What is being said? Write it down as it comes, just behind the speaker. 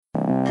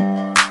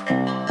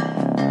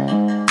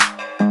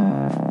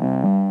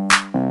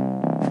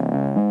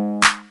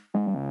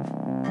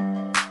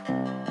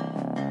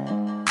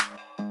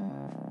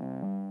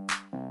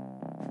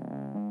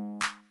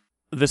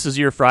This is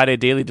your Friday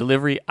Daily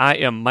Delivery. I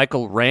am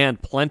Michael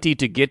Rand. Plenty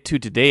to get to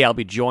today. I'll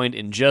be joined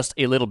in just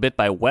a little bit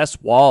by Wes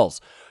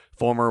Walz,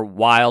 former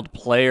Wild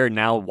player,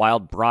 now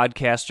Wild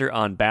broadcaster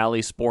on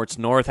Bally Sports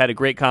North. Had a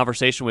great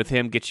conversation with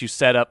him. Get you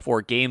set up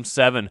for Game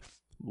 7,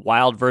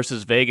 Wild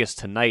versus Vegas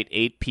tonight,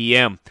 8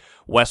 p.m.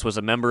 Wes was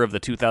a member of the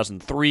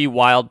 2003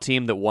 Wild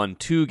team that won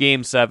 2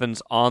 Game 7s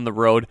on the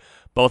road.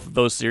 Both of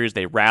those series,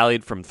 they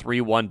rallied from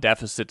 3-1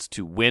 deficits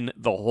to win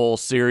the whole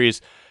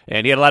series.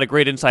 And he had a lot of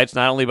great insights,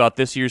 not only about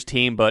this year's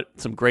team, but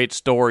some great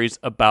stories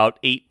about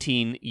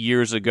 18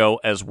 years ago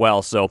as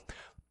well. So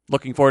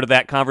looking forward to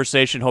that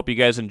conversation. Hope you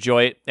guys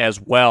enjoy it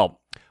as well.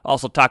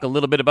 Also talk a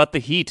little bit about the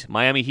Heat.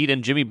 Miami Heat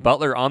and Jimmy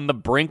Butler on the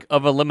brink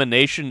of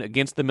elimination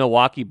against the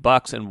Milwaukee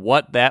Bucks and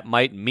what that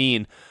might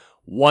mean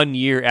 1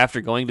 year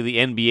after going to the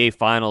NBA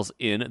Finals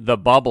in the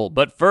bubble.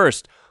 But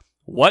first,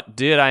 what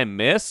did I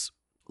miss?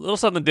 A little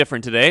something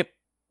different today.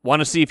 Want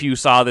to see if you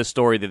saw this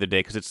story the other day,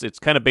 because it's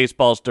kind of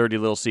baseball's dirty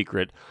little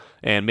secret,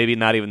 and maybe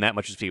not even that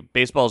much of a secret.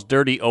 Baseball's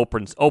dirty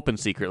open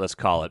secret, let's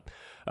call it.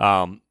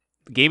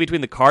 Game between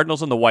the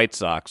Cardinals and the White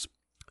Sox.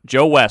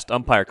 Joe West,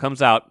 umpire,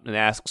 comes out and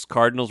asks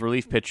Cardinals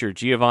relief pitcher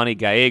Giovanni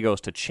Gallegos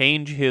to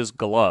change his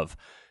glove.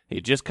 He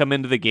had just come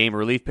into the game. A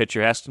relief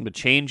pitcher asked him to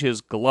change his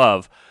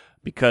glove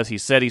because he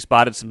said he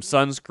spotted some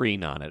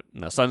sunscreen on it.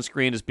 Now,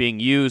 sunscreen is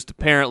being used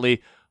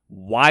apparently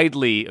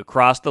widely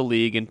across the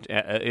league,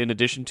 in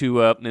addition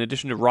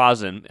to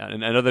rosin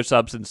and other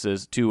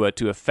substances to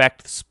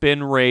affect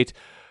spin rate,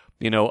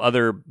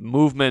 other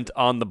movement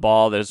on the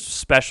ball. There's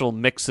special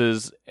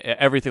mixes,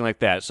 everything like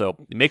that.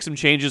 So he makes him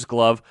change his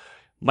glove.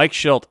 Mike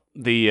Shildt,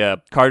 the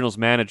Cardinals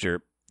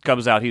manager,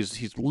 comes out.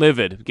 He's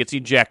livid, gets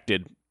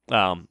ejected.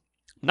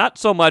 Not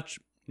so much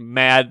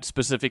mad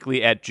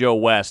specifically at Joe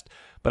West,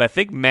 but I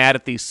think mad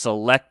at the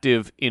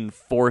selective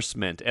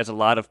enforcement, as a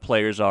lot of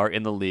players are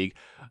in the league,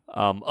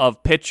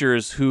 of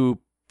pitchers who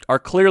are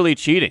clearly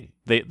cheating.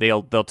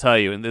 They'll tell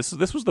you. And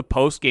this was the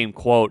post-game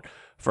quote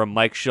from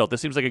Mike Shildt.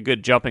 This seems like a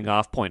good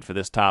jumping-off point for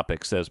this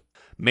topic. Says,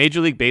 Major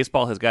League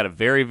Baseball has got a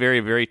very, very,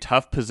 very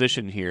tough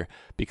position here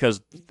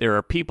because there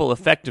are people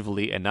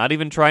effectively, and not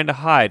even trying to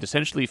hide,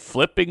 essentially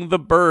flipping the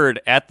bird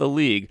at the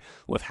league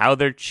with how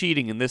they're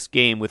cheating in this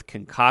game with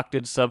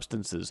concocted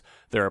substances.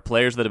 There are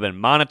players that have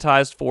been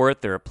monetized for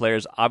it. There are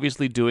players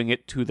obviously doing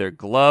it to their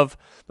glove.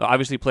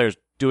 Obviously players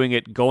doing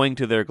it going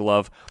to their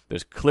glove.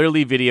 There's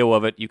clearly video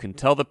of it. You can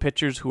tell the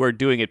pitchers who are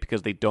doing it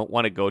because they don't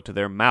want to go to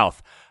their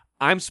mouth.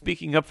 I'm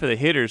speaking up for the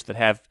hitters that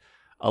have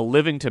a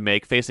living to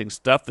make facing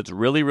stuff that's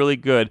really, really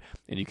good,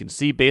 and you can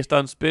see based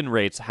on spin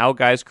rates how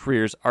guys'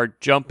 careers are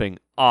jumping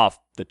off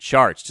the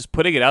charts. Just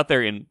putting it out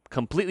there in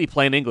completely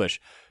plain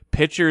English.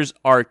 Pitchers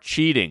are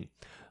cheating.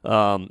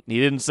 He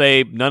didn't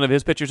say none of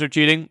his pitchers are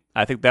cheating.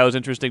 I think that was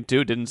interesting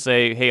too. Didn't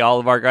say, hey, all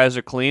of our guys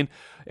are clean.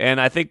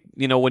 And I think,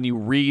 when you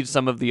read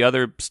some of the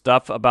other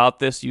stuff about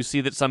this, you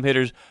see that some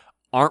hitters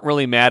aren't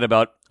really mad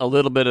about a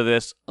little bit of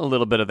this, a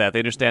little bit of that. They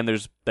understand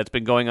that's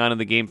been going on in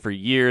the game for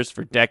years,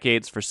 for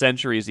decades, for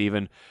centuries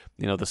even,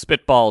 the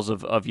spitballs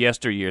of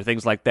yesteryear,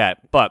 things like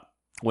that. But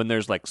when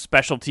there's like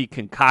specialty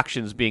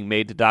concoctions being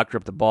made to doctor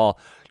up the ball,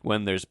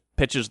 when there's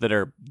pitches that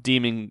are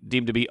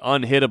deemed to be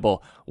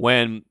unhittable,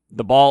 when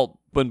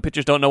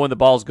pitchers don't know when the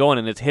ball's going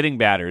and it's hitting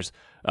batters,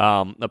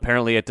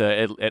 apparently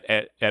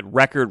at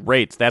record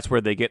rates, that's where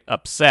they get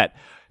upset.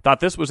 Thought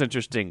this was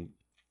interesting.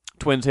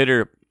 Twins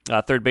hitter,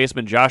 third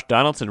baseman Josh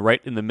Donaldson,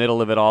 right in the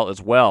middle of it all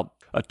as well.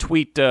 A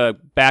tweet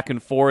back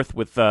and forth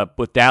with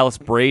Dallas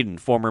Braden,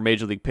 former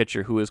Major League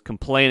pitcher, who is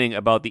complaining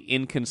about the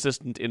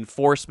inconsistent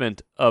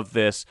enforcement of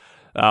this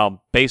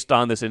based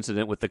on this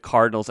incident with the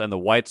Cardinals and the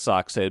White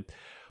Sox. Said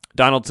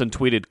Donaldson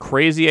tweeted,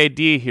 "Crazy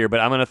idea here, but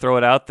I'm going to throw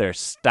it out there.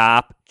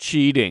 Stop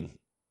cheating."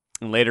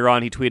 And later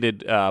on, he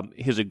tweeted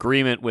his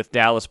agreement with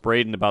Dallas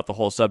Braden about the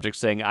whole subject,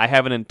 saying, "I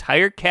have an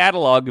entire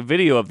catalog of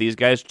video of these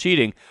guys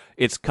cheating.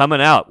 It's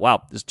coming out."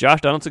 Wow, is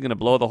Josh Donaldson going to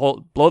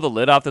blow the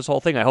lid off this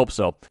whole thing? I hope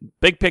so.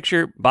 Big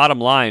picture, bottom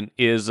line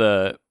is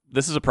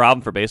this is a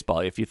problem for baseball.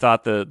 If you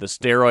thought the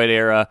steroid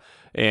era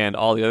and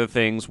all the other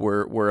things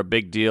were a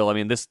big deal, I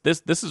mean, this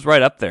is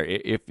right up there.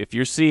 If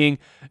you're seeing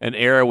an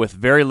era with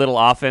very little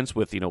offense,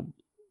 with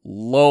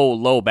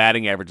low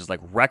batting averages,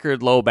 like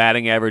record low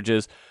batting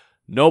averages.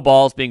 No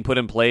balls being put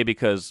in play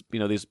because,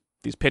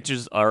 these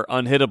pitches are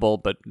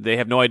unhittable, but they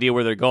have no idea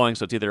where they're going,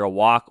 so it's either a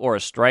walk or a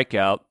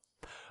strikeout.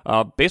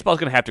 Baseball's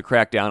going to have to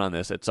crack down on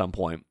this at some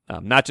point.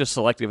 Not just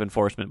selective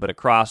enforcement, but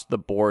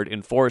across-the-board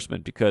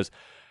enforcement, because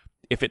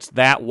if it's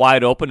that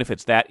wide open, if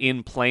it's that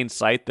in plain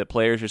sight that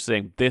players are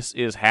saying, this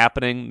is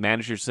happening,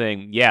 managers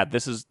saying, yeah,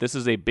 this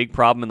is a big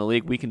problem in the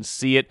league, we can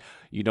see it,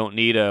 you don't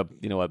need a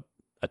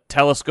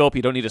telescope,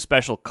 you don't need a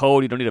special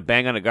code, you don't need to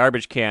bang on a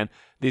garbage can.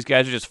 These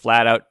guys are just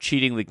flat out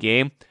cheating the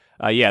game.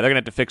 They're going to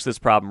have to fix this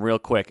problem real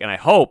quick. And I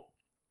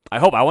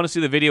want to see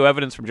the video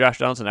evidence from Josh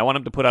Donaldson. I want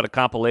him to put out a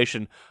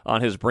compilation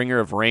on his Bringer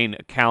of Rain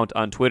account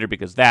on Twitter,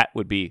 because that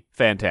would be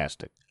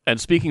fantastic.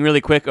 And speaking really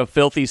quick of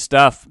filthy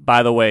stuff,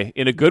 by the way,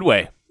 in a good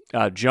way,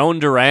 Joan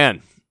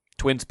Duran,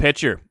 Twins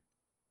pitcher,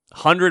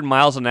 100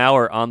 miles an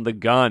hour on the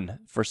gun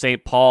for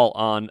St. Paul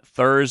on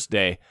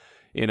Thursday.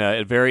 in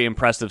a very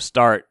impressive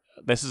start.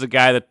 This is a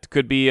guy that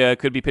could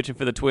be pitching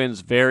for the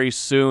Twins very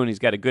soon. He's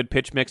got a good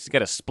pitch mix. He's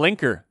got a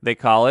splinker, they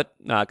call it,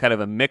 kind of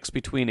a mix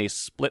between a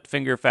split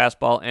finger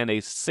fastball and a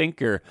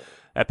sinker.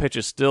 That pitch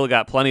has still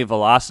got plenty of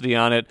velocity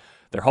on it.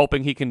 They're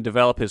hoping he can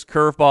develop his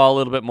curveball a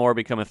little bit more,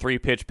 become a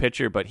 3-pitch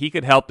pitcher, but he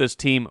could help this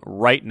team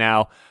right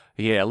now.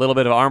 He had a little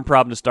bit of arm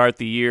problem to start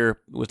the year,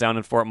 was down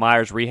in Fort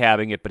Myers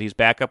rehabbing it, but he's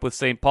back up with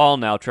St. Paul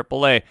now,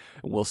 AAA.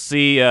 We'll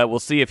see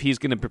if he's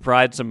going to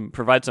provide some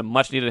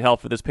much needed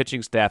help for this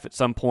pitching staff at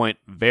some point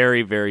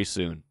very, very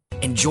soon.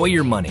 Enjoy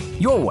your money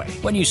your way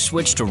when you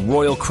switch to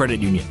Royal Credit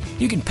Union.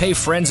 You can pay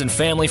friends and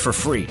family for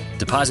free,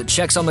 deposit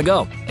checks on the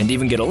go, and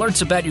even get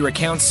alerts about your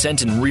account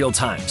sent in real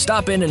time.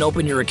 Stop in and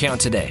open your account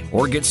today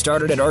or get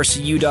started at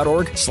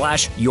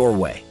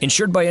rcu.org/yourway.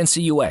 Insured by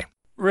NCUA.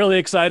 Really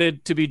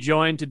excited to be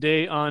joined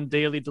today on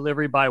Daily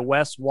Delivery by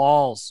Wes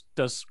Walz.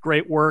 Does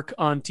great work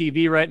on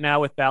TV right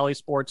now with Bally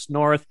Sports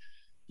North.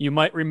 You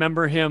might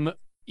remember him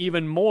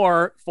even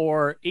more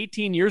for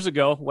 18 years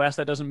ago. Wes,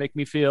 that doesn't make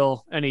me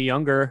feel any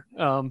younger,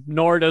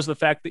 nor does the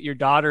fact that your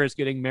daughter is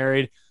getting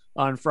married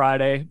on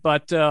Friday.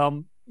 But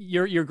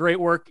your great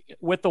work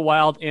with the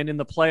Wild and in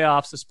the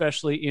playoffs,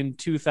 especially in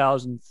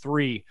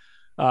 2003.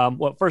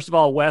 Well, first of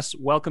all, Wes,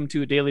 welcome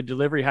to Daily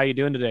Delivery. How you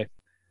doing today?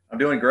 I'm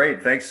doing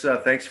great. Thanks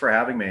for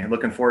having me.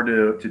 Looking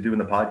forward to doing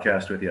the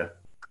podcast with you.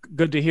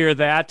 Good to hear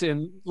that.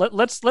 And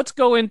let's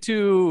go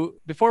into,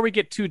 before we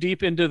get too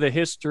deep into the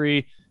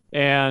history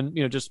and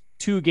just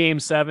 2 Game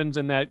 7s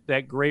and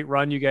that great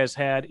run you guys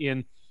had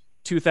in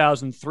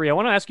 2003. I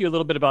want to ask you a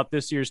little bit about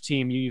this year's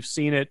team. You've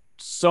seen it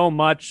so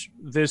much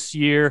this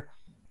year.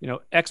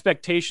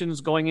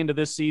 Expectations going into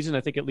this season,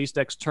 I think at least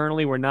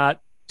externally, were not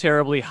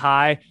terribly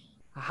high.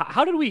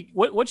 How did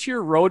what's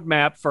your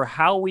roadmap for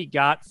how we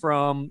got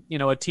from,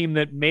 a team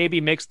that maybe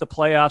makes the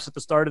playoffs at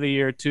the start of the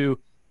year to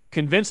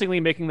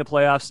convincingly making the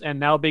playoffs and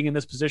now being in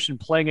this position,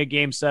 playing a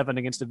Game 7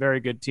 against a very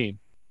good team?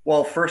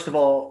 Well, first of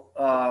all,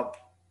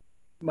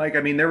 Mike,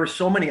 there were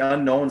so many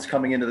unknowns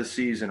coming into the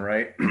season,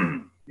 right?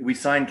 We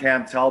signed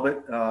Cam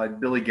Talbot.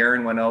 Billy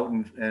Guerin went out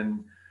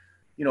and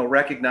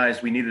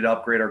recognized we needed to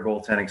upgrade our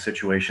goaltending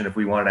situation if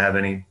we wanted to have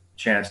any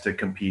chance to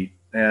compete.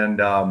 And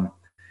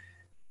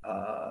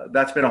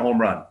that's been a home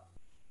run.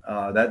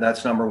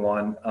 That's number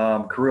one.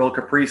 Kirill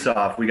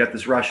Kaprizov, we got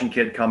this Russian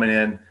kid coming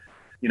in.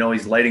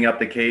 He's lighting up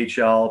the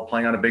KHL,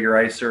 playing on a bigger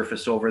ice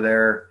surface over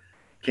there.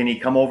 Can he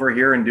come over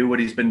here and do what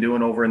he's been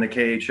doing over in the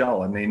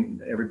KHL?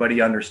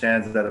 Everybody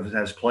understands that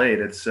has played.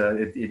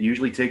 It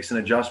usually takes an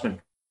adjustment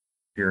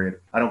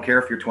period. I don't care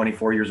if you're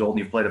 24 years old and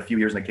you've played a few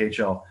years in the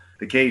KHL.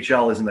 The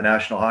KHL is in the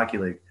National Hockey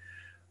League.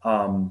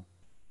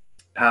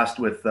 Passed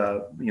with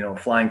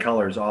flying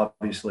colors,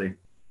 obviously.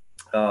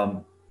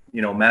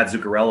 Matt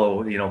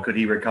Zuccarello, could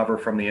he recover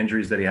from the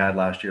injuries that he had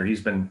last year?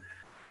 He's been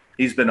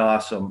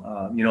awesome.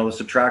 The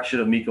subtraction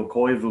of Mikko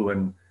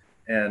Koivu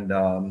and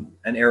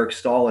Eric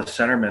Stahl as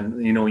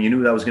centerman, you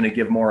knew that was going to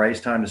give more ice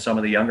time to some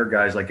of the younger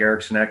guys like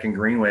Eriksson Ek and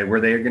Greenway, where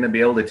they're going to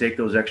be able to take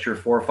those extra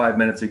 4 or 5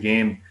 minutes a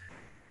game.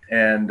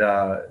 And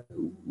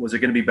was it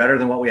going to be better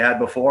than what we had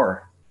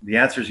before? The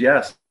answer is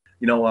yes.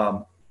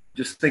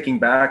 Just thinking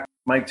back,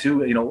 Mike,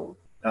 too,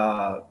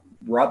 the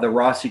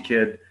Rossi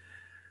kid,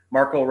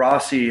 Marco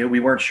Rossi,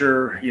 we weren't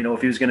sure,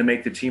 if he was going to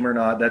make the team or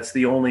not. That's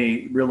the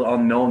only real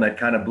unknown that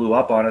kind of blew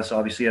up on us.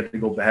 Obviously, he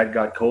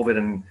got COVID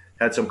and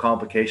had some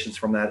complications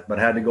from that, but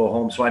had to go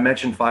home. So I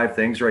mentioned 5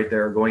 things right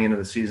there going into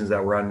the seasons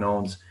that were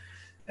unknowns,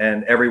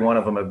 and every one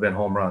of them have been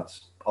home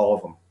runs, all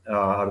of them,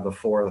 out of the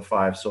 4 or the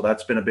 5. So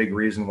that's been a big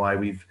reason why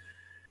we've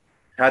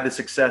had the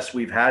success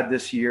we've had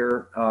this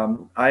year.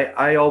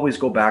 I always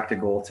go back to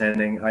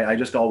goaltending. I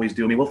just always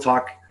do. We'll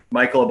talk,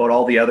 Michael, about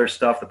all the other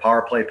stuff, the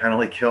power play,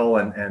 penalty kill,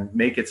 and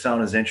make it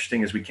sound as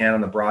interesting as we can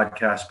on the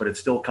broadcast, but it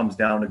still comes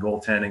down to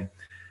goaltending.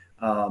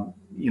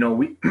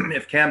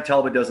 If Cam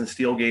Talbot doesn't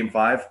steal Game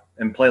 5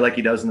 and play like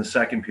he does in the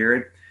second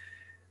period,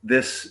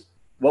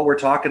 what we're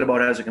talking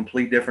about has a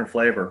complete different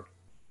flavor.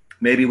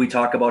 Maybe we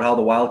talk about how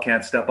the Wild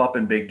can't step up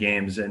in big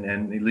games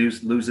and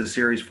lose the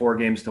series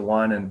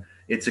 4-1, and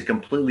it's a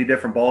completely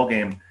different ball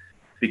game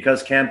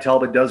because Cam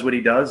Talbot does what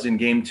he does in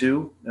Game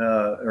 2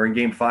 or in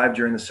Game 5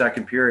 during the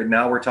second period.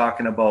 Now we're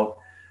talking about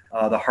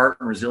the heart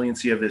and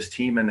resiliency of this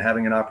team and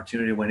having an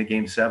opportunity to win a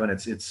Game 7.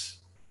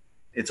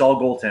 It's all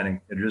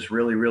goaltending. It just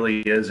really, really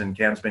is. And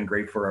Cam's been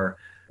great for our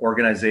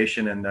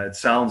organization. And it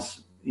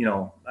sounds,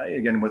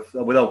 again,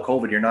 without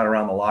COVID, you're not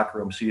around the locker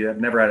room. So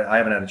I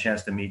haven't had a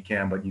chance to meet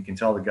Cam, but you can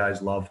tell the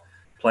guys love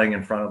playing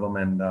in front of him.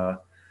 And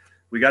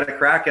we got a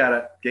crack at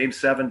it. Game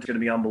 7 is going to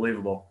be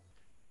unbelievable.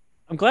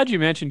 I'm glad you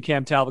mentioned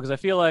Cam Talbot because I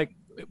feel like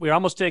we're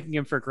almost taking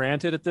him for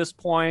granted at this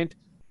point.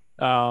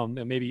 And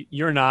maybe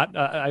you're not,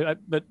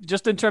 but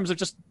just in terms of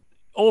just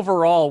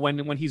overall,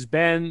 when he's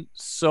been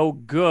so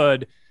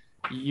good,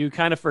 you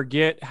kind of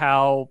forget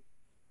how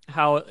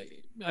a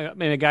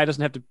guy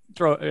doesn't have to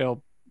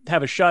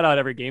have a shutout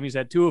every game. He's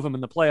had 2 of them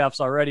in the playoffs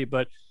already,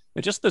 but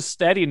just the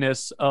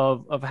steadiness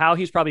of how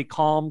he's probably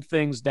calmed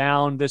things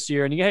down this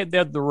year. And he had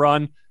the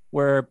run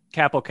where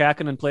Kaapo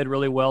Kähkönen played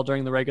really well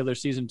during the regular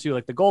season too.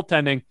 Like the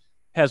goaltending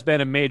has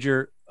been a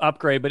major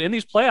upgrade. But in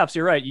these playoffs,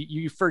 you're right.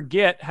 You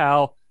forget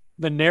how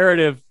the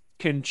narrative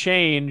can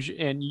change,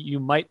 and you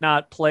might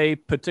not play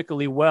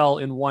particularly well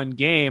in one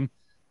game,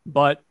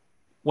 but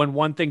when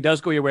one thing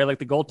does go your way, like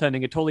the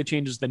goaltending, it totally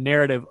changes the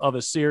narrative of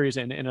a series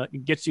and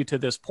it gets you to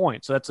this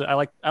point. So I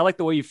like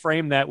the way you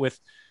frame that with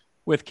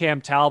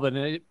Cam Talbot.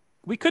 And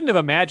we couldn't have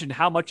imagined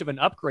how much of an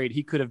upgrade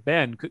he could have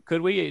been.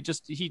 Could we?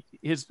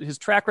 His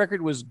track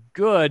record was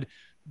good,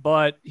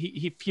 but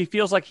he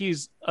feels like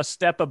he's a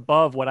step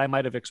above what I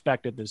might have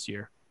expected this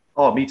year.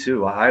 Oh, me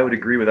too. I would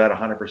agree with that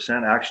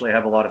 100%. Actually, I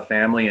have a lot of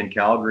family in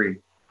Calgary.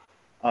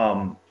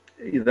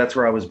 That's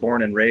where I was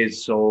born and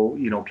raised. So,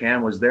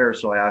 Cam was there.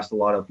 So I asked a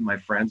lot of my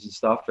friends and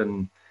stuff,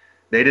 and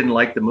they didn't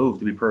like the move,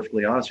 to be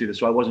perfectly honest with you.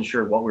 So I wasn't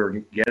sure what we were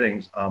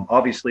getting.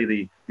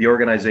 Obviously, the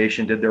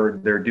organization did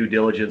their due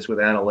diligence with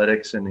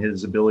analytics and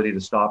his ability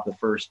to stop the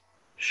first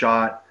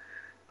shot,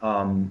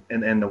 and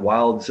the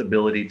Wild's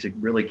ability to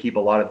really keep a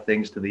lot of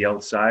things to the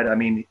outside. I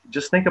mean,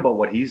 just think about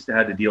what he's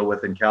had to deal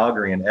with in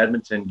Calgary and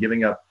Edmonton,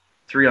 giving up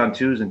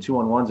 3-on-2s and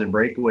 2-on-1s and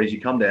breakaways. You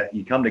come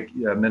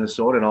to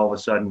Minnesota, and all of a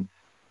sudden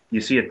you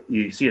see a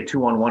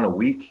 2-on-1 a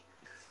week.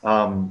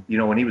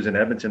 When he was in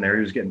Edmonton there,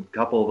 he was getting a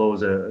couple of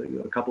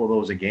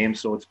those a game.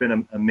 So it's been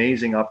an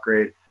amazing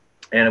upgrade.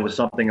 And it was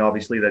something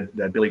obviously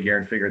that Billy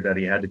Guerin figured that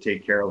he had to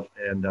take care of.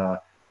 And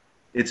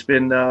it's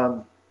been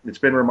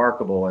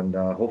remarkable, and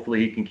hopefully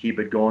he can keep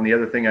it going. The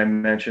other thing I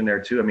mentioned there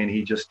too, I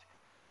mean,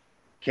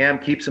 Cam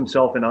keeps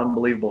himself in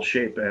unbelievable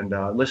shape. And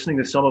listening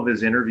to some of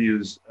his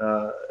interviews,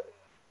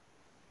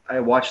 I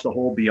watched the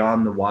whole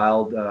Beyond the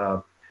Wild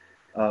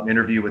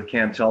interview with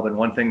Cam Talbot.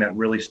 One thing that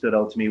really stood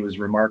out to me was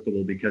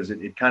remarkable, because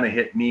it kind of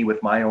hit me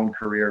with my own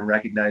career, and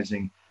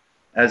recognizing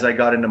as I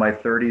got into my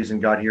 30s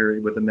and got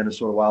here with the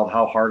Minnesota Wild,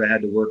 how hard I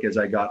had to work as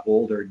I got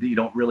older. You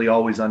don't really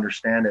always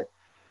understand it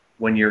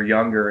when you're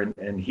younger.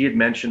 And he had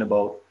mentioned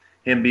about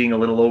him being a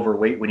little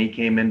overweight when he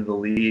came into the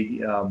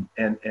league,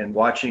 and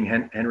watching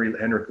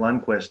Henrik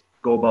Lundqvist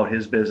go about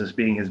his business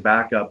being his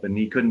backup, and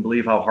he couldn't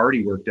believe how hard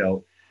he worked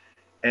out.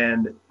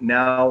 And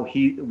now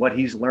what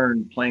he's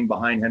learned playing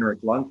behind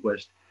Henrik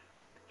Lundqvist,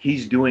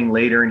 he's doing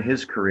later in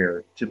his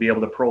career to be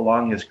able to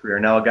prolong his career.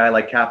 Now a guy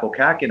like Kaapo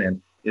Kähkönen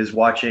is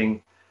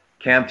watching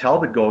Cam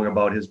Talbot going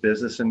about his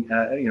business. And,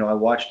 I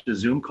watched a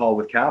Zoom call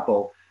with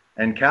Kaapo,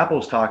 and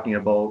Kaapo's talking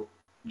about,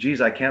 geez,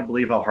 I can't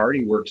believe how hard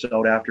he works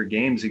out after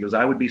games. He goes,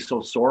 I would be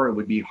so sore. It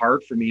would be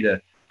hard for me to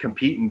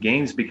compete in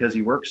games because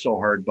he works so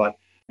hard. But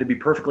to be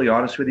perfectly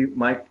honest with you,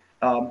 Mike,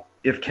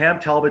 if Cam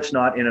Talbot's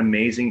not in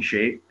amazing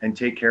shape and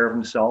take care of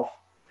himself,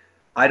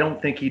 I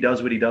don't think he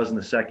does what he does in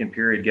the second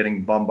period,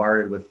 getting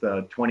bombarded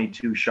with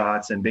 22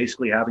 shots and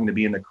basically having to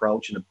be in the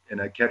crouch in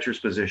a catcher's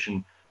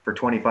position for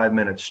 25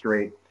 minutes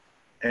straight.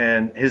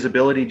 And his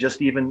ability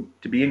just even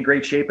to be in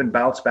great shape and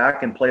bounce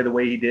back and play the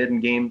way he did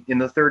in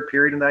the third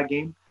period in that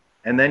game.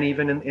 And then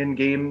even in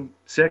game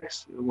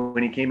 6,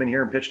 when he came in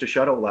here and pitched a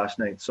shutout last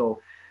night.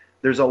 So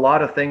there's a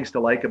lot of things to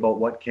like about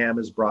what Cam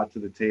has brought to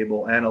the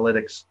table.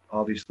 Analytics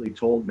obviously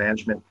told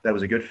management that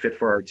was a good fit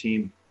for our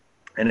team,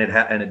 and it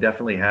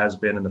definitely has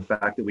been. And the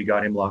fact that we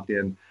got him locked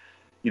in,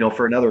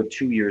 for another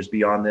 2 years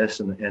beyond this,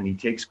 and he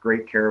takes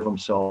great care of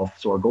himself.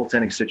 So our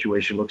goaltending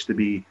situation looks to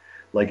be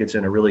like it's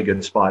in a really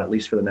good spot, at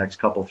least for the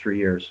next 3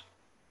 years.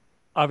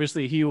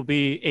 Obviously, he will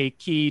be a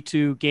key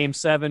to Game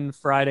 7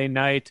 Friday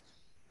night.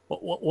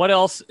 What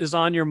else is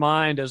on your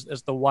mind as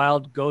the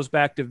Wild goes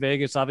back to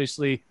Vegas?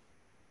 Obviously,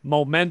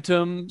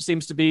 momentum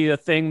seems to be a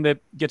thing that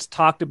gets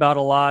talked about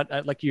a lot.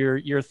 I'd like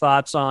your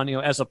thoughts on,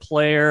 as a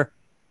player,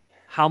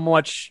 how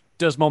much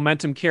does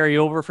momentum carry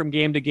over from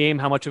game to game?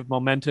 How much of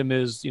momentum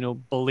is,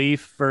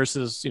 belief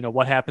versus,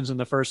 what happens in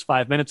the first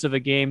 5 minutes of a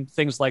game,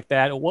 things like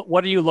that.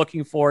 What are you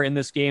looking for in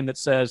this game that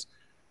says,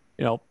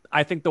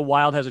 I think the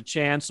Wild has a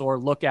chance, or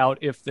look out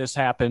if this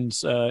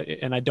happens,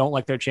 and I don't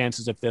like their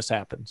chances if this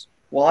happens?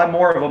 Well, I'm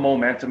more of a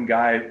momentum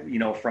guy,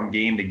 from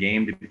game to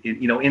game,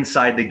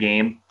 inside the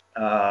game.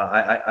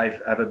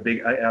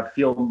 I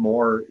feel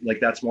more like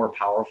that's more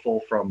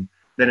powerful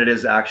than it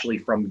is actually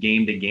from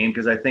game to game,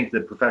 because I think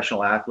the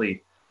professional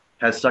athlete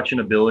has such an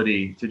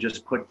ability to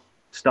just put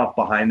stuff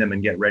behind them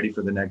and get ready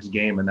for the next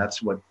game. And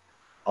that's what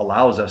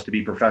allows us to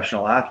be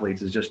professional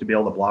athletes, is just to be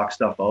able to block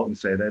stuff out and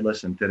say, hey,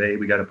 listen, today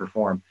we got to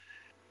perform.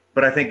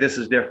 But I think this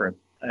is different.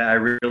 I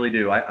really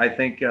do. I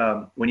think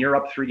when you're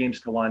up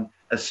 3-1,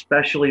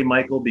 especially,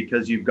 Michael,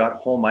 because you've got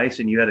home ice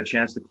and you had a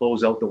chance to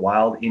close out the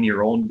Wild in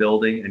your own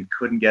building and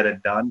couldn't get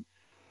it done.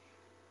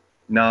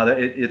 No,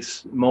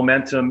 it's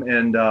momentum,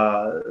 and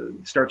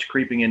starts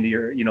creeping into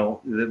your,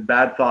 the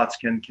bad thoughts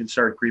can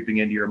start creeping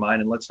into your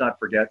mind. And let's not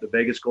forget the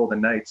Vegas Golden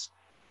Knights,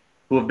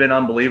 who have been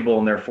unbelievable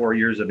in their 4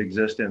 years of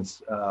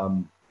existence,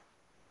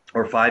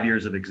 or 5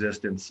 years of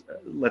existence.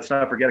 Let's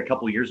not forget a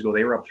couple of years ago,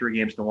 they were up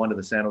 3-1 to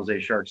the San Jose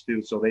Sharks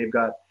too. So they've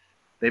got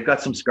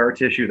some scar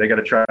tissue they got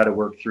to try to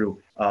work through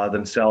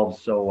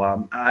themselves. So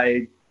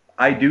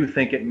I do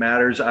think it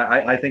matters.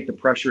 I think the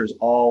pressure is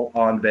all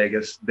on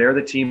Vegas. They're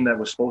the team that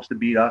was supposed to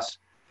beat us.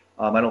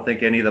 I don't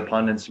think any of the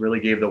pundits really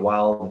gave the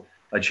Wild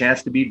a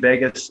chance to beat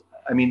Vegas.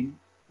 I mean,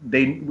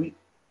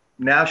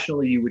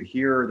 nationally you would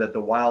hear that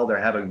the Wild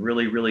have a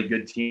really, really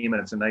good team,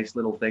 and it's a nice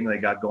little thing they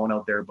got going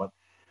out there. But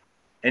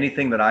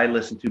anything that I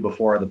listened to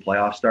before the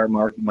playoffs start,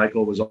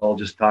 Michael, was all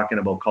just talking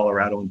about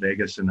Colorado and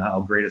Vegas and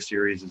how great a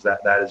series is that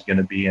is going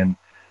to be. And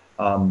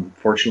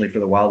fortunately for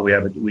the Wild,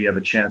 we have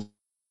a chance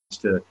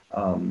to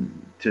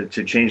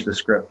change the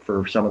script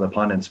for some of the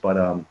pundits.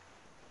 But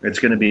it's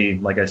going to be,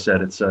 like I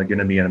said, it's going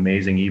to be an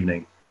amazing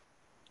evening.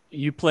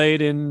 You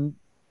played in,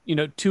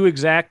 two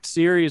exact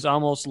series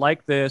almost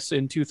like this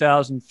in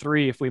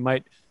 2003, if we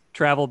might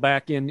travel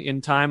back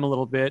in time a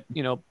little bit.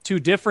 Two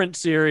different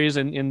series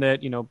in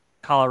that,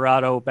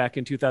 Colorado back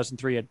in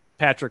 2003 had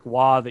Patrick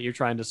Waugh that you're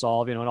trying to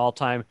solve, an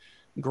all-time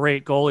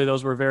great goalie.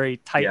 Those were very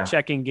tight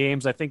checking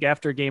games. I think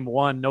after game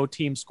one, no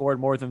team scored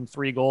more than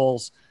 3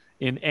 goals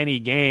in any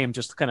game,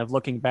 just kind of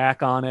looking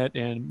back on it.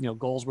 And,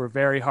 goals were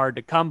very hard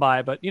to come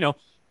by. But,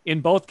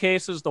 in both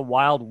cases, the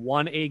Wild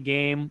won a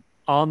game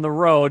on the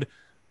road.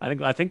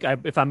 I think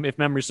if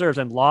memory serves,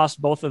 and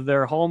lost both of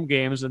their home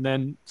games, and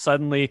then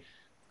suddenly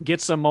get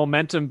some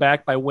momentum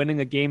back by winning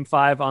a game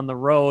 5 on the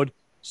road,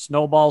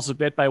 snowballs a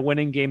bit by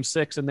winning game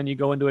 6, and then you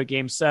go into a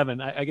game 7.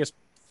 I guess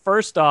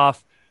first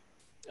off,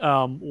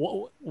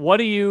 what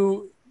do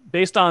you,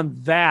 based on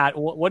that,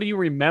 what do you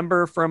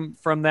remember from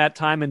that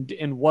time,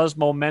 and was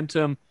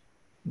momentum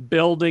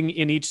building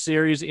in each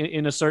series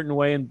in a certain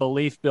way, and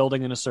belief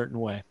building in a certain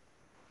way?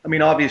 I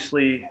mean,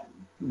 obviously,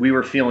 we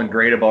were feeling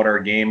great about our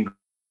game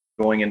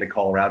going into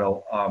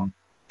Colorado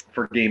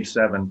for game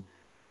 7.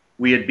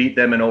 We had beat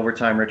them in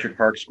overtime. Richard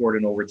Park scored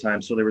in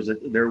overtime. So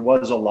there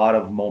was a lot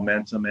of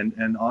momentum.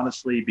 And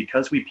honestly,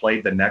 because we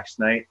played the next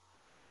night,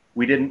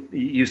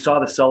 you saw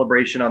the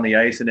celebration on the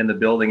ice and in the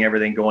building,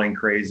 everything going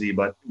crazy.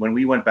 But when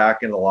we went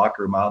back into the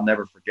locker room, I'll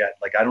never forget,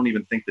 I don't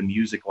even think the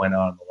music went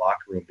on in the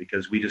locker room,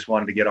 because we just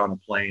wanted to get on a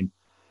plane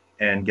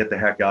and get the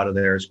heck out of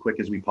there as quick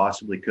as we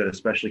possibly could,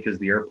 especially because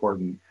the airport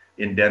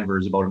in Denver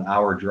is about an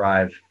hour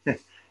drive.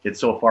 It's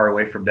so far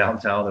away from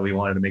downtown that we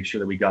wanted to make sure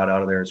that we got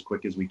out of there as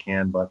quick as we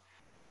can. But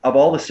of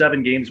all the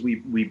 7 games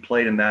we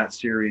played in that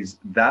series,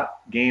 that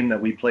game that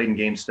we played in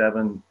game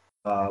 7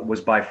 was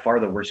by far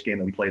the worst game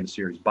that we played in the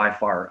series, by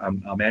far.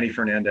 Manny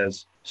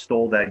Fernandez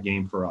stole that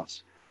game for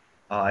us.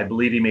 I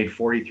believe he made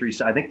 43.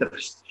 I think the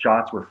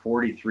shots were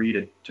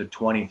 43 to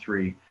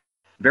 23.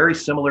 Very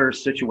similar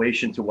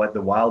situation to what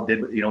the Wild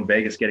did,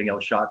 Vegas getting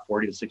outshot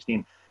 40 to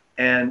 16.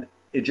 And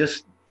it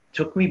just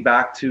took me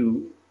back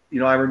to,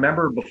 I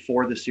remember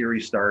before the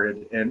series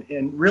started,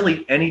 and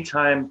really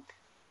anytime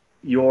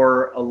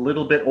you're a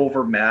little bit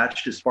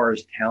overmatched as far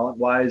as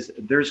talent-wise,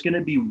 there's going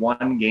to be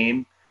one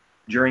game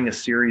during a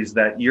series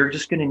that you're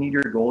just going to need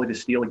your goalie to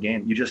steal a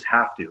game. You just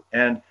have to.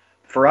 And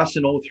for us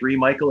in 2003,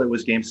 Michael, it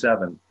was game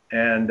 7.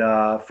 And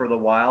for the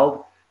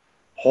Wild,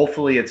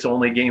 hopefully it's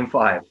only game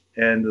 5.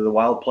 And the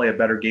Wild play a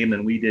better game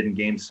than we did in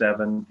game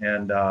 7.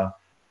 And,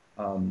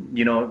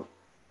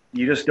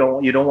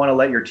 you don't want to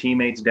let your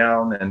teammates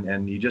down,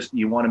 and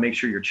you want to make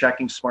sure you're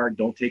checking smart.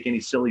 Don't take any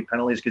silly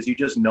penalties, because you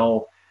just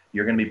know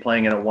you're going to be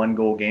playing in a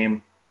 1-goal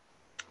game.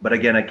 But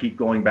again, I keep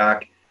going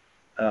back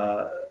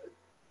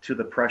to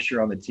the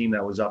pressure on the team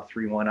that was up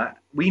 3-1.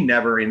 We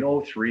never, in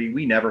 2003,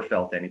 we never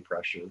felt any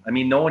pressure. I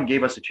mean, no one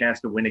gave us a chance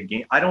to win a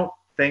game. I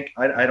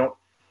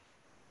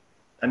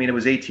mean, it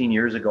was 18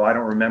 years ago. I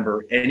don't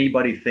remember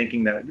anybody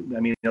thinking that.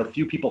 I mean, a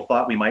few people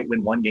thought we might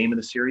win 1 game in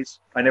the series.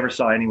 I never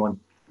saw anyone,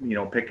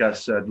 pick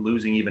us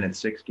losing even in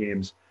 6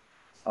 games.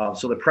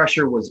 So the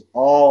pressure was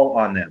all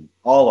on them,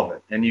 all of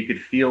it. And you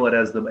could feel it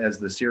as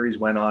the series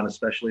went on,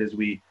 especially as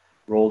we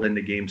rolled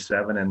into game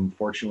 7. And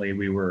fortunately,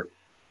 we were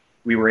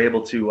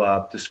able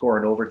to score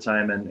in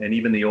overtime, and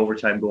even the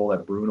overtime goal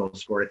that Bruno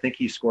scored. I think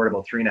he scored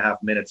about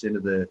 3.5 minutes into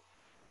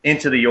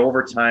the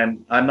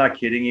overtime. I'm not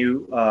kidding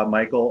you,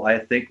 Michael. I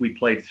think we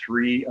played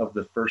 3 of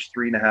the first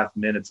 3.5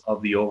 minutes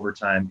of the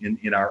overtime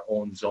in our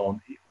own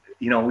zone.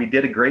 We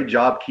did a great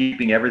job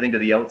keeping everything to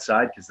the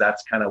outside, because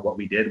that's kind of what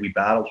we did. We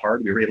battled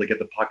hard. We were able to get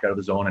the puck out of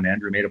the zone, and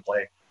Andrew made a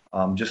play,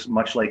 just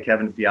much like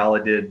Kevin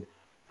Fiala did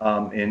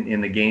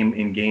in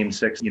game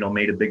 6.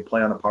 Made a big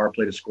play on the power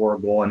play to score a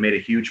goal, and made a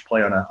huge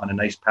play on a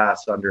nice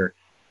pass under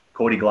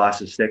Cody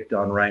Glass's stick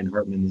on Ryan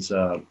Hartman's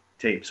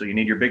tape. So you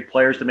need your big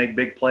players to make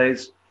big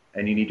plays,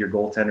 and you need your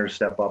goaltenders to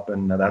step up,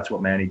 and that's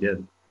what Manny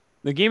did.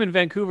 The game in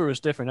Vancouver was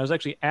different. I was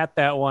actually at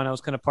that one. I was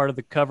kind of part of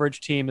the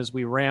coverage team as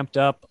we ramped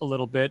up a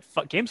little bit.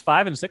 Games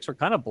 5 and 6 were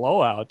kind of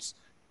blowouts.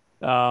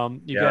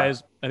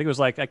 Guys, I think it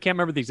was I can't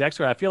remember the exact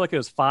score. I feel like it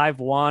was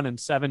 5-1 and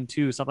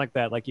 7-2, something like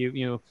that.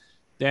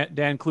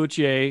 Dan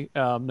Cloutier,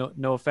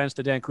 no offense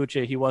to Dan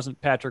Cloutier, he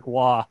wasn't Patrick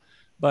Waugh,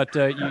 but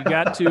you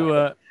got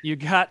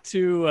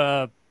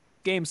to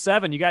game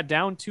 7, you got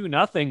down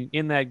 2-0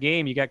 in that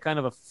game. You got kind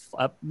of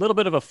a little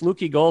bit of a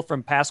fluky goal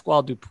from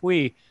Pasquale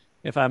Dupuis,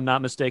 if I'm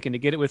not mistaken, to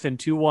get it within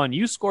 2-1.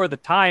 You score the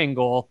tying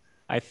goal,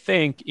 I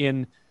think,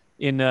 in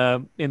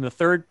the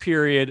third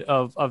period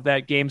of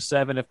that game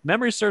 7. If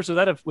memory serves,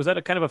 was that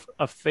a kind of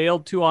a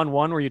failed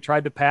 2-on-1 where you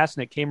tried to pass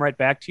and it came right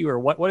back to you, or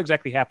what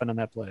exactly happened on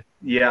that play?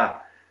 Yeah.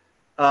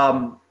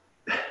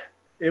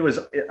 It was,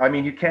 I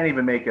mean, you can't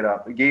even make it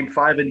up. Game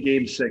 5 and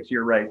game 6,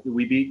 you're right.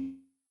 We beat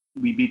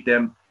we beat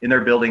them in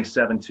their building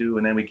 7-2,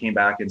 and then we came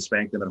back and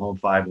spanked them at home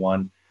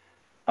 5-1.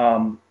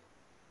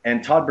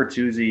 And Todd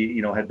Bertuzzi,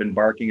 you know, had been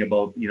barking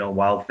about, you know,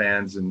 Wild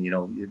fans and, you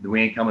know,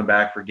 we ain't coming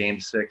back for game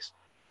 6.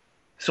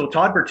 So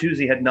Todd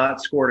Bertuzzi had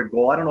not scored a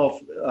goal. I don't know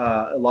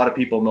if a lot of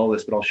people know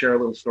this, but I'll share a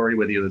little story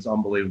with you that's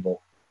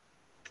unbelievable.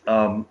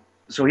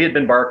 So he had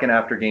been barking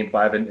after game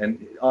 5,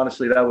 and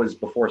honestly, that was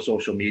before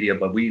social media,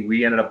 but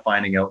we ended up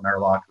finding out in our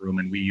locker room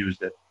and we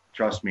used it.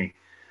 Trust me.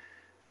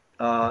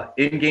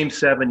 In game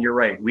 7, you're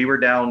right. We were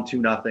down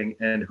 2-0,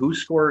 and who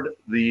scored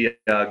the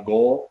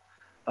goal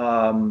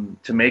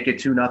to make it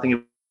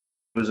 2-0?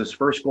 It was his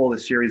first goal of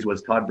the series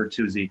was Todd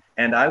Bertuzzi.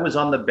 And I was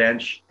on the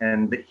bench,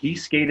 and he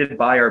skated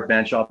by our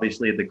bench.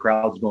 Obviously, the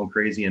crowd's going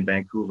crazy in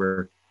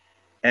Vancouver.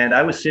 And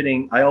I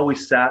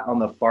always sat on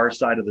the far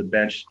side of the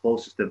bench,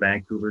 closest to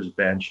Vancouver's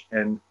bench.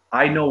 And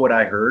I know what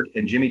I heard.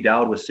 And Jimmy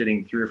Dowd was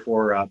sitting 3 or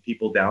 4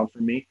 people down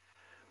from me.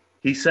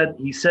 He said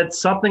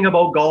something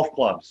about golf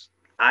clubs.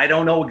 I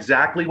don't know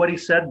exactly what he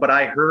said, but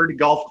I heard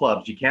golf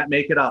clubs. You can't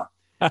make it up.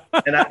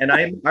 and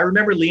I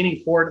remember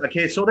leaning forward.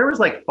 Okay, so there was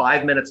like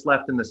 5 minutes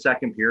left in the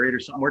second period or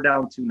something. We're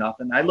down 2-0.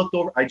 I looked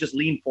over. I just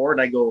leaned forward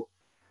and I go,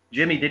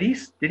 Jimmy, did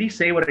he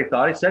say what I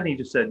thought he said? And he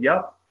just said,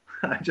 yep.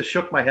 I just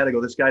shook my head. I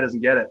go, this guy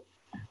doesn't get it.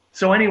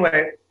 So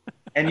anyway,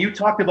 and you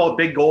talked about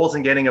big goals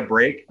and getting a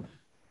break.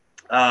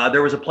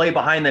 There was a play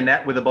behind the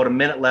net with about a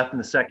minute left in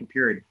the second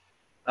period.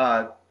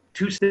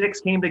 2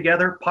 sticks came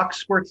together. Puck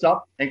squirts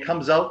up and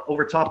comes out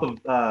over top of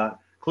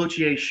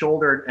Cloutier's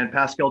shoulder, and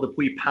Pascal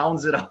Dupuis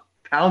pounds it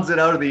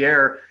out of the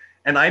air.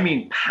 And I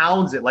mean,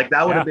 pounds it like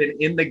that would have been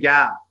in the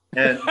gap.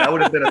 And that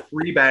would have been a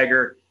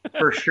 3-bagger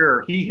for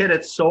sure. He hit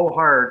it so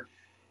hard.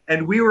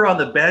 And we were on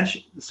the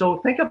bench. So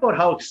think about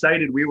how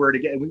excited we were to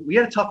get. We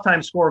had a tough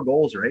time scoring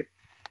goals, right?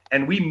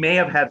 And we may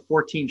have had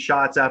 14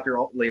 shots after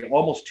like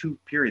almost 2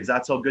 periods.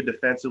 That's how good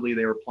defensively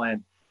they were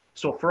playing.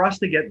 So for us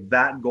to get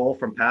that goal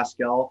from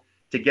Pascal,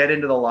 to get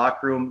into the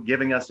locker room,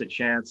 giving us a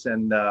chance.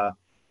 And,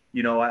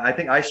 you know, I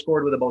think I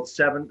scored with about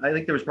 7. I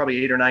think there was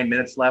probably 8 or 9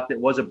 minutes left. It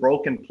was a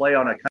broken play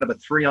on a kind of a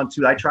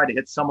 3-on-2. I tried to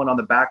hit someone on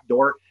the back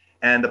door,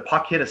 and the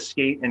puck hit a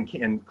skate, and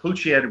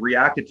Cloutier had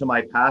reacted to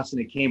my pass,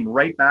 and it came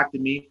right back to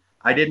me.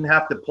 I didn't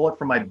have to pull it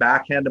from my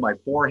backhand to my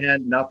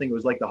forehand, nothing. It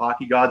was like the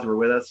hockey gods were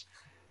with us.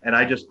 And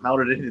I just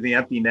pounded it into the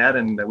empty net,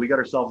 and we got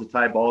ourselves a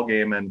tie ball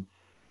game. And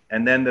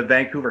then the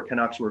Vancouver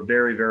Canucks were a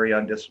very, very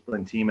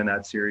undisciplined team in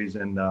that series,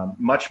 and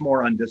much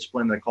more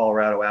undisciplined than the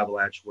Colorado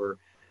Avalanche were.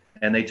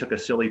 And they took a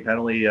silly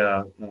penalty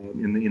I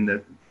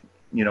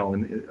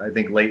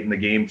think late in the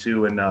game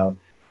too. And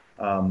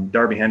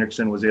Darby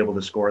Hendrickson was able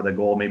to score the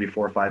goal maybe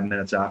 4 or 5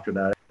 minutes after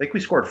that. I think we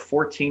scored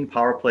 14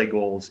 power play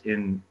goals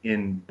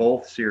in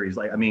both series.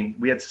 Like, I mean,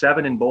 we had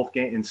 7 in both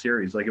in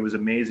series. Like, it was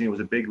amazing. It was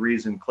a big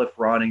reason. Cliff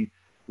Ronning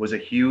was a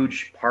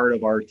huge part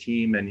of our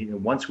team. And, you know,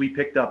 once we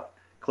picked up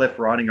Cliff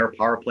Ronning, our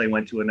power play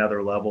went to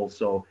another level.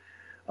 So,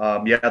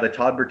 the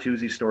Todd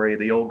Bertuzzi story,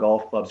 the old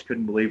golf clubs,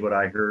 couldn't believe what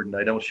I heard. And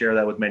I don't share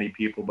that with many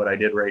people, but I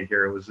did right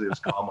here. It was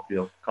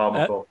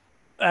comical.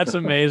 That's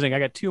amazing. I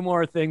got 2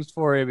 more things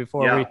for you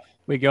before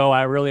we go.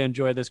 I really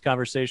enjoyed this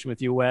conversation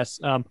with you, Wes.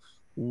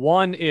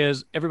 One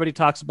is everybody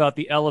talks about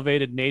the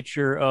elevated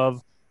nature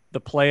of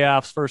the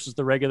playoffs versus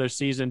the regular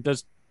season.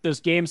 Does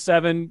Game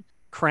 7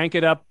 crank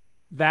it up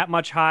that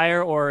much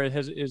higher, or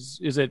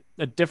is it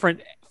a different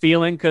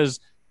feeling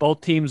because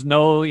both teams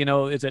know, you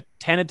know, is it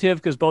tentative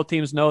because both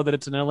teams know that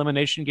it's an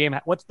elimination game?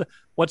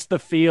 What's the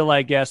feel,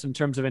 I guess, in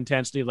terms of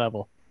intensity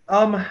level?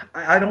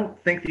 I don't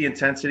think the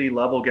intensity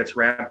level gets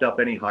ramped up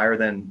any higher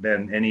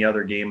than any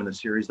other game in the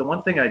series. The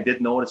one thing I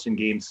did notice in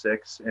Game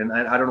 6, and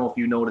I don't know if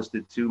you noticed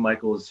it too,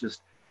 Michael, is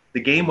just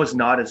the game was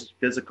not as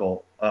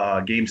physical,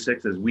 Game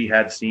 6, as we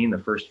had seen the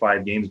first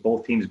 5 games.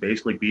 Both teams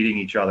basically beating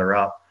each other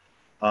up.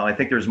 I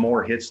think there's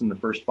more hits in the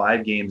first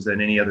 5 games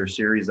than any other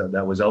series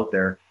that was out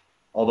there.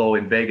 Although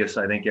in Vegas,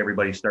 I think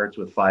everybody starts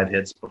with 5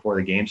 hits before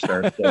the game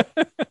starts. So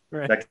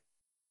right. That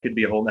could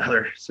be a whole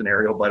nother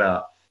scenario.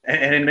 But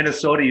and in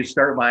Minnesota, you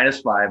start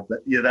 -5.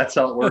 But, yeah, that's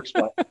how it works.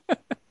 But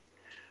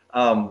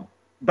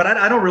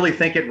I don't really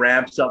think it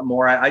ramps up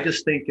more. I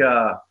just think,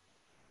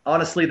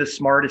 honestly, the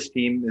smartest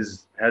team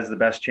has the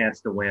best chance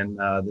to win.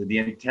 The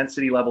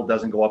intensity level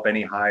doesn't go up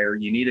any higher.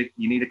 You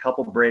need a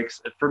couple breaks.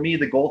 For me,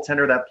 the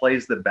goaltender that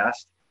plays the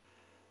best,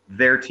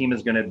 their team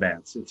is going to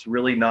advance. It's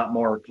really not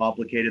more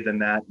complicated than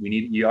that.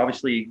 You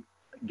obviously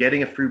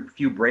getting a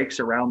few breaks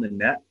around the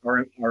net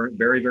are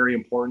very, very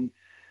important.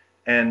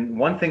 And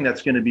one thing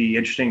that's going to be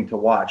interesting to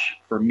watch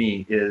for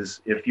me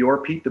is if you're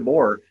Pete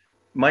DeBoer,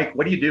 Mike,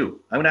 what do you do?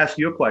 I'm going to ask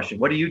you a question.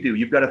 What do you do?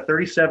 You've got a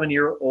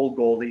 37-year-old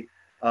goalie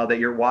that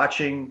you're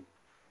watching,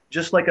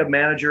 just like a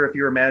manager. If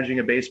you were managing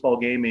a baseball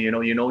game, and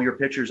you know your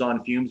pitcher's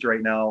on fumes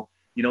right now.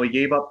 You know, he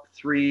gave up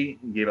 3,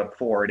 he gave up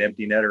 4 at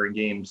empty netter in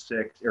Game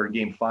 6 or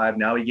Game 5.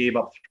 Now he gave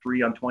up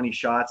 3 on 20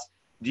 shots.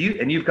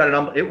 You've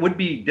got it would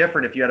be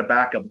different if you had a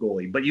backup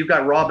goalie, but you've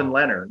got Robin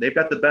Lehner. They've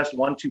got the best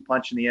 1-2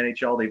 punch in the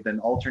NHL. They've been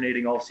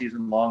alternating all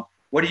season long.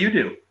 What do you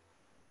do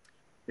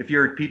if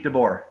you're Pete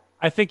DeBoer?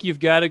 I think you've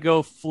got to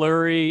go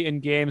Fleury in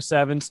Game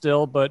 7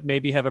 still, but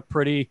maybe have a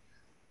pretty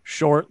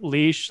short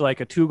leash, like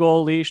a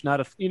 2-goal leash.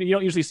 Not a you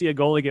don't usually see a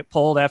goalie get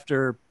pulled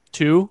after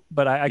 2,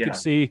 but I could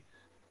see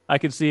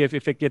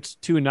if it gets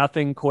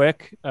 2-0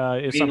 quick.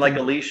 You mean like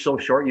a leash so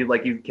short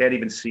you can't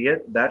even see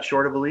it? That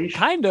short of a leash?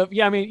 Kind of,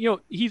 yeah. I mean,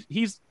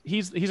 he's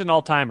an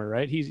all-timer,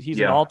 right? He's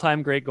an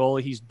all-time great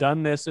goalie. He's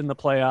done this in the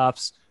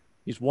playoffs.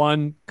 He's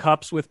won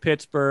cups with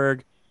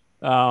Pittsburgh.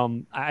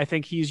 I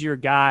think he's your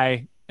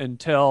guy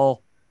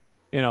until,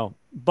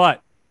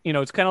 but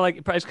it's kind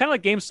of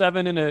like Game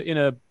 7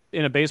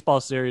 in a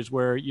baseball series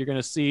where you're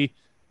going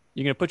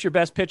to put your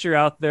best pitcher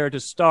out there to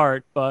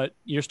start, but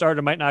your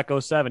starter might not go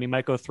 7. He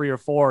might go 3 or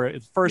 4.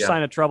 First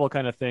sign of trouble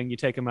kind of thing, you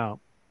take him out.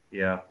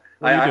 Yeah.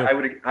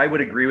 I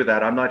would agree with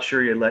that. I'm not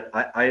sure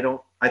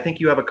I think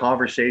you have a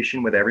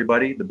conversation with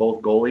everybody,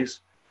 both goalies,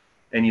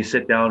 and you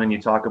sit down and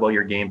you talk about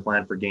your game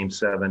plan for Game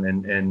 7.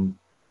 And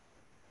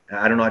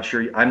I'm not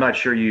sure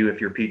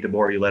if you're Pete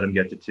DeBoer, you let him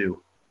get to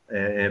 2.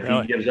 And if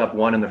he gives up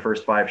 1 in the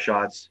first 5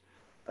 shots,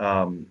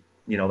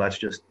 that's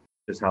just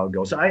how it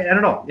goes. So I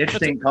don't know.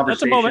 Interesting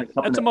conversation.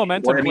 That's a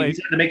momentum play. He's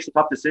had to make some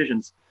tough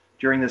decisions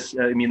during this.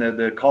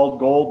 The called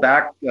goal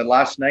back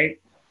last night,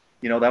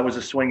 that was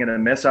a swing and a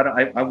miss.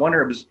 I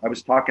wonder, I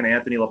was talking to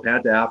Anthony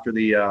LaPanta after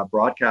the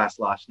broadcast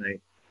last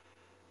night,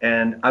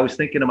 and I was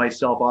thinking to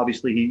myself,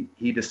 obviously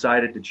he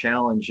decided to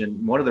challenge.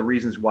 And one of the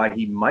reasons why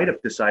he might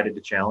have decided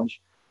to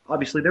challenge,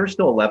 obviously there were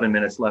still 11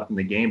 minutes left in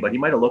the game, but he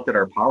might have looked at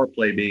our power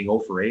play being 0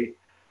 for 8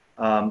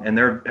 and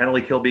their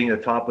penalty kill being the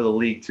top of the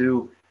league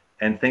too,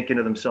 and thinking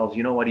to themselves,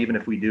 you know what, even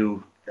if we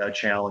do a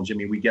challenge,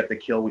 we get the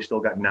kill, we still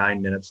got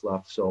 9 minutes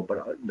left. So,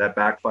 but that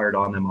backfired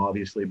on them,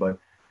 obviously. But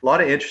a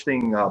lot of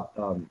interesting,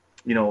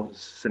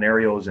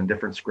 scenarios and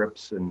different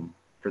scripts and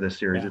for this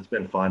series. It's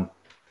been fun.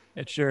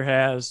 It sure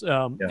has.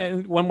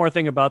 And one more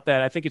thing about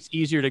that, I think it's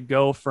easier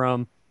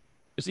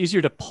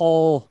to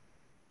pull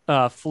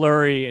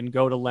Fleury and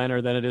go to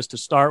Leonard than it is to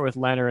start with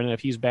Leonard, and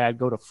if he's bad,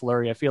 go to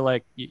Fleury. I feel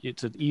like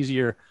it's an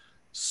easier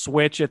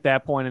switch at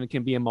that point, and it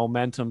can be a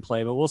momentum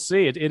play. But we'll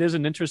see. It is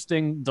an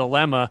interesting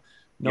dilemma.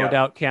 No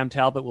doubt Cam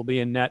Talbot will be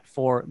in net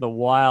for the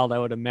Wild, I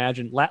would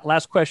imagine.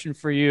 Last question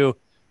for you.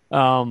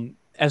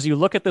 As you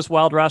look at this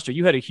Wild roster,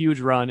 you had a huge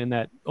run in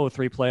that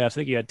 0-3 playoffs. I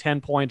think you had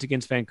 10 points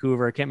against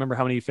Vancouver. I can't remember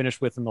how many you finished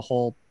with in the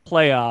whole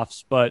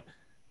playoffs, but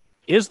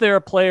is there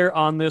a player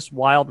on this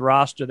Wild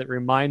roster that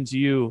reminds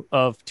you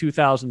of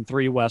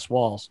 2003 Wes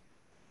Walz?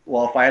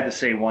 Well, if I had to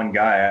say one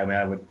guy,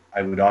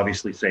 I would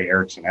obviously say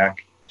Eriksson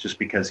Ek, just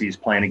because he's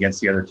playing against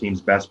the other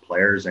team's best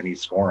players and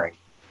he's scoring.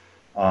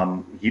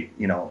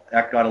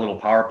 Ek got a little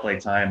power play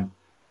time.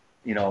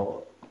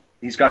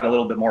 He's got a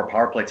little bit more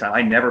power play time.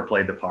 I never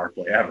played the power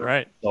play ever.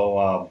 Right.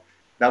 So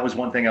that was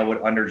one thing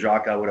under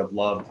Jock I would have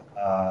loved.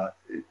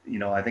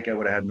 I think I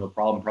would have had no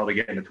problem probably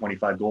getting to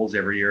 25 goals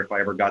every year if I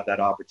ever got that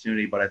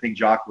opportunity. But I think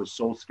Jock was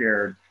so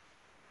scared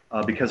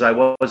because I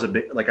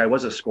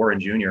was a scorer in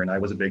junior and I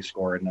was a big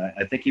scorer. And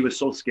I think he was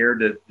so scared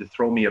to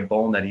throw me a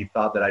bone that he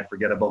thought that I'd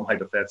forget about my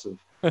defensive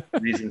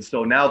reasons.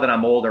 So now that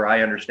I'm older,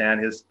 I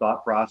understand his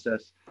thought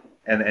process.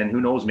 And who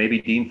knows, maybe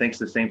Dean thinks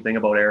the same thing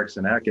about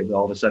Eriksson Ek. If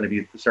all of a sudden, if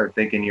you start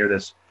thinking you're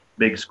this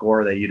big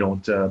scorer that you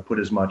don't put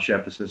as much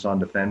emphasis on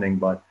defending.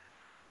 But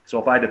so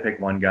if I had to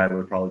pick one guy, it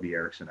would probably be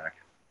Eriksson Ek.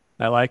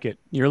 I like it.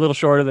 You're a little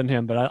shorter than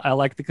him, but I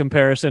like the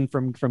comparison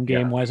from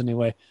game-wise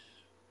anyway.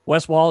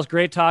 Wes Walz,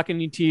 great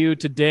talking to you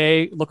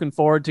today. Looking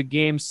forward to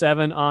Game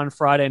 7 on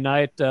Friday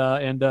night,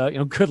 and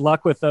good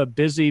luck with a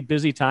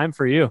busy time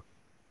for you.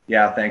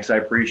 Yeah, thanks. I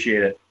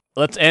appreciate it.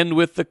 Let's end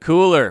with the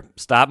cooler.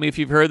 Stop me if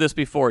you've heard this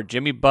before.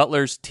 Jimmy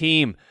Butler's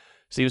team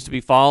seems to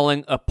be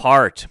falling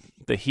apart.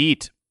 The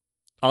Heat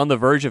on the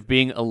verge of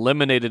being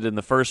eliminated in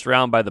the first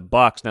round by the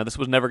Bucks. Now, this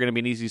was never going to be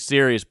an easy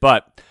series,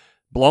 but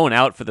blown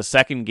out for the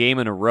second game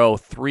in a row.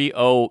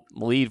 3-0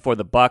 lead for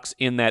the Bucks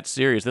in that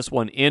series. This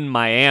one in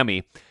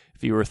Miami.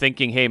 If you were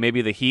thinking, hey,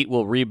 maybe the Heat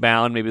will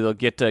rebound, maybe they'll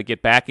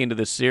get back into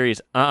this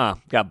series,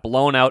 got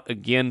blown out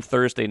again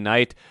Thursday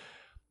night.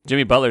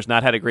 Jimmy Butler's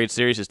not had a great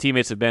series. His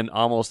teammates have been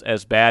almost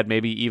as bad,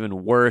 maybe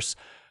even worse.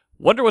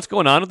 Wonder what's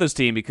going on with this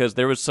team, because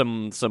there was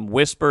some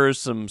whispers,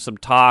 some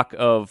talk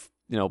of,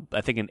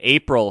 I think in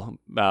April,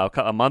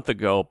 a month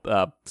ago,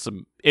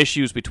 some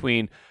issues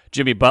between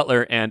Jimmy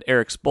Butler and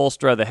Erik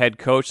Spoelstra, the head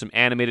coach, some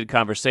animated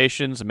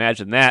conversations.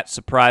 Imagine that.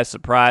 Surprise,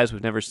 surprise.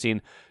 We've never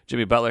seen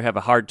Jimmy Butler have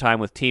a hard time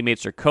with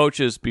teammates or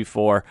coaches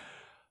before.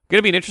 Going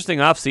to be an interesting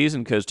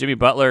offseason because Jimmy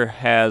Butler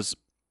has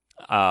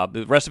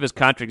the rest of his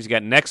contract. He's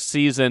got next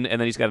season,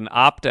 and then he's got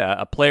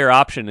a player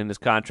option in his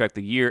contract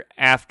the year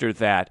after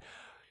that.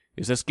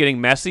 Is this getting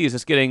messy? Is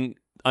this getting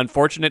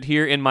unfortunate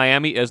here in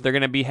Miami? Is there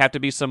going to have to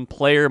be some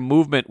player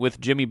movement with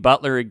Jimmy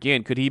Butler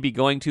again? Could he be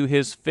going to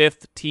his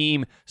 5th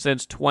team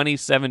since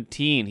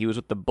 2017? He was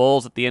with the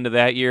Bulls at the end of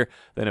that year,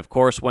 then of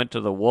course went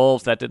to the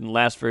Wolves. That didn't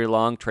last very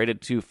long,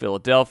 traded to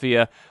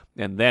Philadelphia,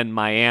 and then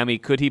Miami.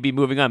 Could he be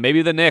moving on?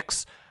 Maybe the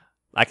Knicks.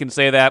 I can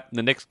say that.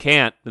 The Knicks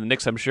can't. The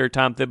Knicks, I'm sure,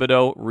 Tom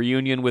Thibodeau,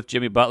 reunion with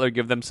Jimmy Butler,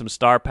 give them some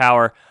star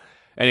power.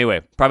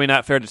 Anyway, probably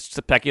not fair to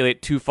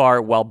speculate too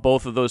far while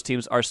both of those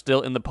teams are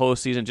still in the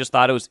postseason. Just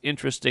thought it was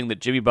interesting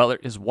that Jimmy Butler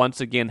is once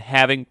again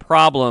having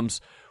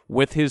problems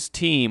with his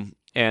team,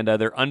 and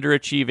they're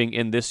underachieving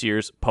in this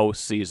year's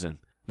postseason.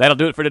 That'll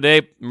do it for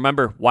today.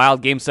 Remember,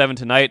 Wild Game 7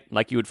 tonight,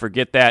 like you would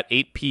forget that,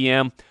 8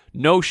 p.m.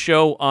 No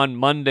show on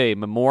Monday,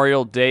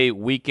 Memorial Day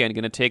weekend.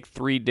 Going to take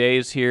 3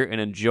 days here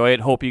and enjoy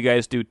it. Hope you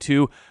guys do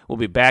too. We'll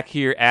be back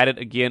here at it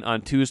again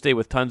on Tuesday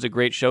with tons of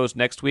great shows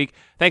next week.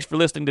 Thanks for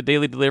listening to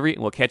Daily Delivery,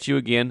 and we'll catch you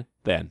again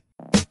then.